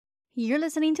You're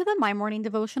listening to the My Morning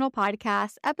Devotional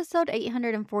Podcast, episode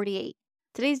 848.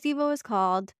 Today's Devo is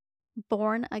called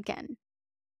Born Again.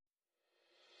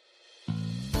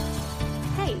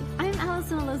 Hey, I'm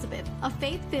Allison Elizabeth, a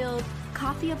faith-filled,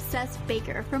 coffee-obsessed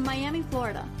baker from Miami,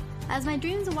 Florida. As my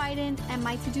dreams widened and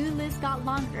my to-do list got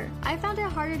longer, I found it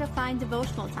harder to find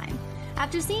devotional time.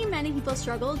 After seeing many people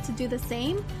struggle to do the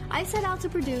same, I set out to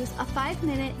produce a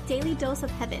 5-minute daily dose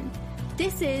of heaven.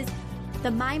 This is the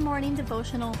My Morning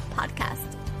Devotional Podcast.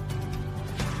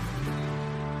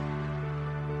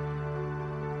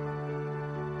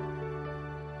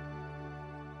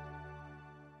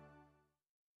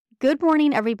 Good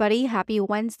morning, everybody. Happy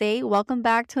Wednesday. Welcome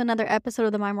back to another episode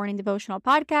of the My Morning Devotional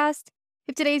Podcast.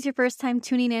 If today is your first time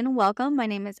tuning in, welcome. My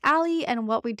name is Allie, and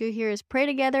what we do here is pray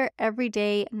together every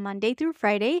day, Monday through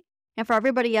Friday. And for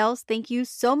everybody else, thank you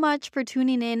so much for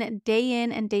tuning in and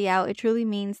day out. It truly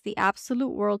means the absolute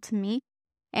world to me.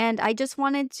 And I just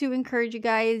wanted to encourage you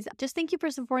guys, just thank you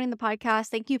for supporting the podcast.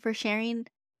 Thank you for sharing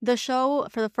the show.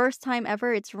 For the first time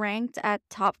ever, it's ranked at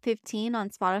top 15 on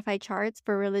Spotify charts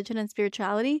for religion and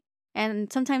spirituality.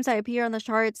 And sometimes I appear on the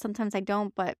charts, sometimes I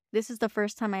don't, but this is the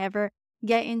first time I ever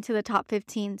get into the top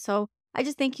 15. So I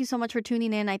just thank you so much for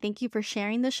tuning in. I thank you for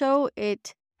sharing the show.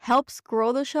 It helps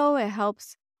grow the show. It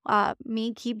helps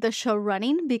me keep the show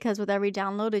running because with every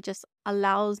download, it just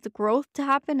allows the growth to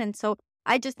happen. And so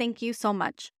I just thank you so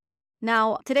much.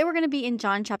 Now, today we're going to be in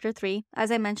John chapter 3. As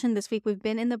I mentioned, this week we've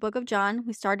been in the book of John.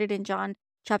 We started in John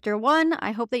chapter 1.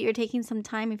 I hope that you're taking some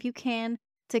time, if you can,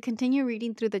 to continue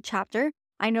reading through the chapter.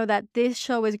 I know that this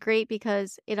show is great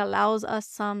because it allows us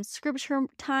some scripture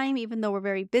time, even though we're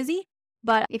very busy.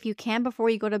 But if you can,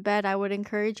 before you go to bed, I would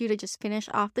encourage you to just finish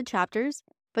off the chapters.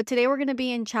 But today we're going to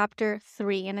be in chapter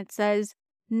 3, and it says,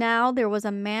 "Now there was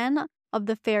a man of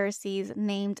the Pharisees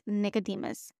named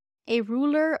Nicodemus, a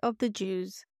ruler of the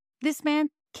Jews. This man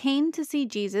came to see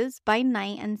Jesus by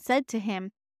night and said to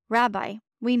him, 'Rabbi,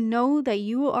 we know that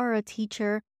you are a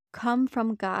teacher come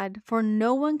from God, for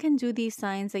no one can do these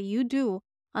signs that you do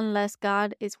unless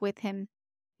God is with him.'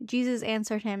 Jesus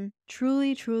answered him,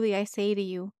 'Truly, truly, I say to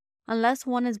you, unless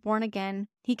one is born again,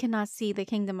 he cannot see the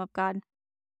kingdom of God.'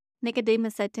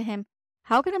 Nicodemus said to him,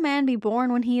 'How can a man be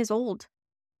born when he is old?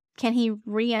 Can he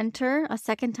re-enter a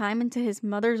second time into his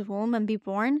mother's womb and be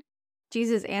born?'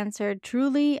 Jesus answered,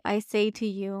 'Truly, I say to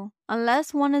you,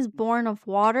 unless one is born of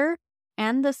water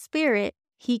and the Spirit,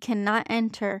 he cannot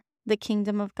enter the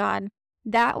kingdom of God.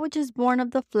 That which is born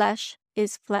of the flesh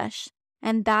is flesh,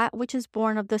 and that which is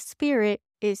born of the Spirit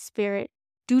is spirit.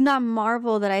 Do not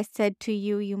marvel that I said to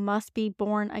you, you must be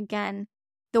born again.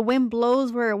 The wind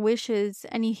blows where it wishes,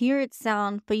 and you hear its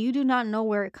sound, but you do not know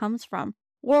where it comes from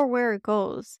or where it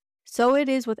goes. So it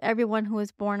is with everyone who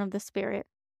is born of the Spirit.'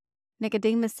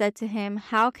 Nicodemus said to him,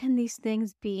 'How can these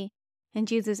things be?' And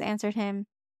Jesus answered him,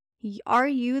 'Are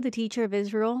you the teacher of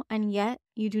Israel, and yet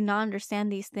you do not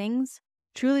understand these things?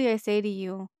 Truly I say to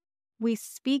you, we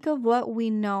speak of what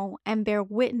we know and bear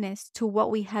witness to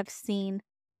what we have seen,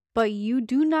 but you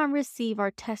do not receive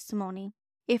our testimony.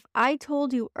 If I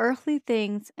told you earthly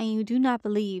things and you do not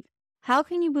believe, how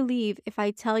can you believe if I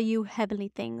tell you heavenly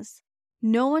things?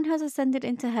 No one has ascended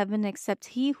into heaven except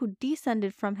he who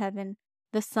descended from heaven,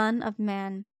 the Son of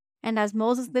Man. And as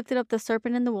Moses lifted up the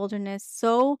serpent in the wilderness,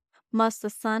 so must the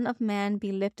Son of Man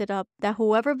be lifted up, that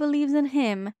whoever believes in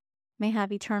him may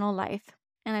have eternal life."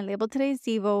 And I labeled today's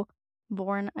Devo,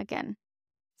 Born Again.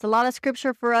 It's a lot of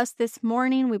scripture for us this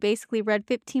morning. We basically read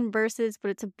 15 verses,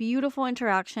 but it's a beautiful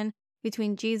interaction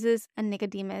between Jesus and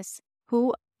Nicodemus,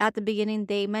 who at the beginning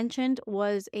they mentioned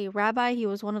was a rabbi. He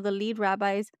was one of the lead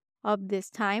rabbis of this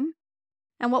time.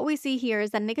 And what we see here is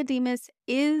that Nicodemus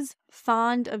is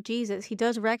fond of Jesus. He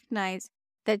does recognize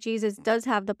that Jesus does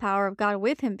have the power of God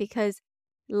with him because,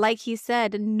 like he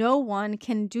said, no one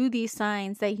can do these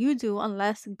signs that you do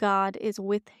unless God is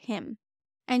with him.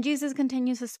 And Jesus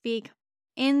continues to speak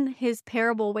in his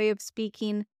parable way of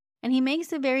speaking, and he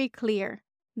makes it very clear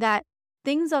that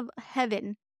things of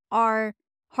heaven are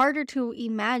harder to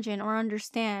imagine or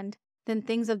understand than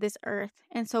things of this earth.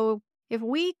 And so if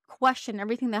we question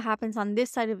everything that happens on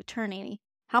this side of eternity,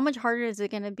 how much harder is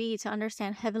it going to be to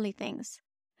understand heavenly things?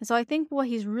 And so I think what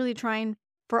he's really trying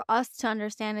for us to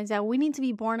understand is that we need to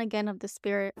be born again of the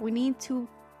Spirit. We need to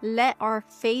let our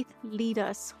faith lead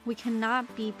us. We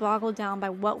cannot be boggled down by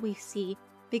what we see,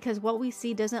 because what we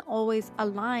see doesn't always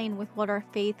align with what our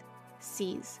faith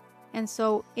sees. And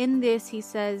so in this, he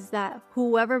says that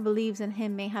whoever believes in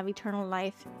him may have eternal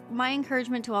life. My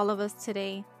encouragement to all of us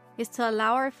today is to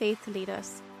allow our faith to lead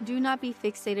us. Do not be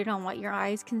fixated on what your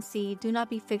eyes can see. Do not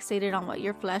be fixated on what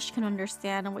your flesh can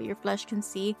understand and what your flesh can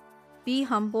see. Be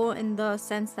humble in the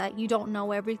sense that you don't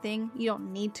know everything. You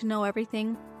don't need to know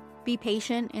everything. Be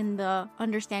patient in the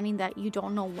understanding that you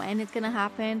don't know when it's going to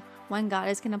happen, when God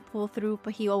is going to pull through,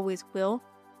 but He always will.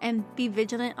 And be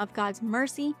vigilant of God's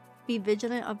mercy. Be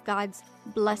vigilant of God's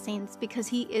blessings, because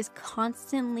He is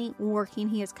constantly working.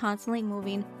 He is constantly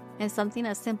moving. And something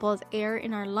as simple as air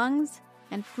in our lungs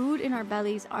and food in our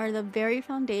bellies are the very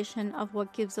foundation of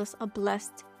what gives us a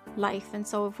blessed life. And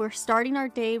so if we're starting our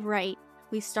day right,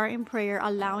 we start in prayer,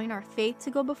 allowing our faith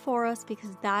to go before us,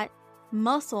 because that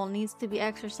muscle needs to be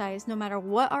exercised. No matter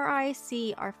what our eyes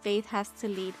see, our faith has to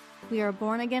lead. We are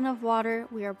born again of water.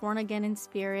 We are born again in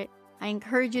spirit. I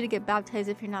encourage you to get baptized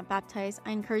if you're not baptized.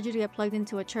 I encourage you to get plugged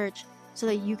into a church so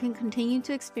that you can continue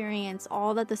to experience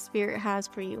all that the Spirit has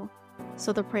for you.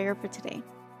 So the prayer for today.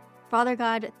 Father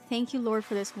God, thank you, Lord,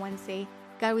 for this Wednesday.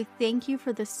 God, we thank you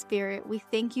for the Spirit. We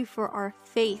thank you for our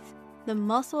faith, the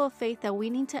muscle of faith that we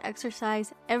need to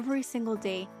exercise every single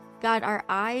day. God, our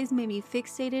eyes may be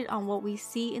fixated on what we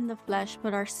see in the flesh,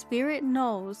 but our spirit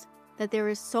knows that there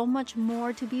is so much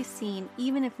more to be seen,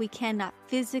 even if we cannot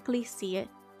physically see it.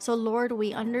 So Lord,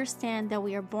 we understand that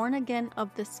we are born again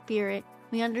of the Spirit.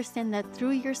 We understand that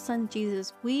through your Son,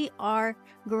 Jesus, we are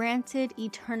granted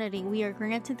eternity. We are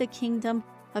granted the kingdom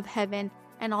of heaven.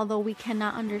 And although we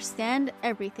cannot understand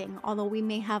everything, although we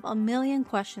may have a million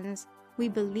questions, we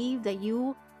believe that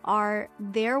you are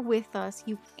there with us.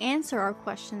 You answer our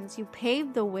questions. You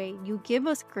pave the way. You give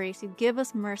us grace. You give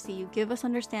us mercy. You give us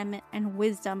understanding and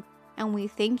wisdom. And we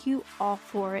thank you all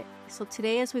for it. So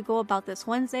today, as we go about this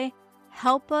Wednesday,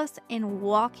 help us in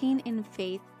walking in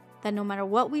faith, that no matter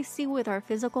what we see with our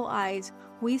physical eyes,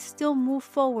 we still move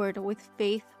forward with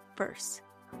faith first.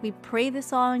 We pray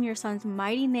this all in your Son's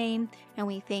mighty name, and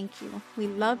we thank you. We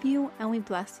love you, and we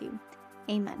bless you.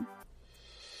 Amen.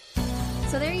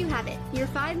 So there you have it, your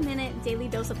 5-minute daily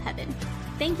dose of heaven.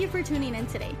 Thank you for tuning in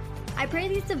today. I pray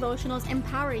these devotionals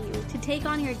empower you to take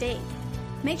on your day.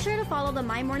 Make sure to follow the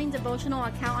My Morning Devotional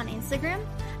account on Instagram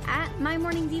at My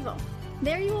Morning Devo.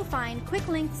 There you will find quick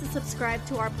links to subscribe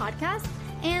to our podcast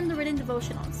and the written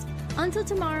devotionals. Until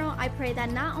tomorrow, I pray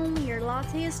that not only your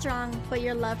latte is strong, but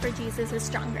your love for Jesus is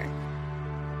stronger.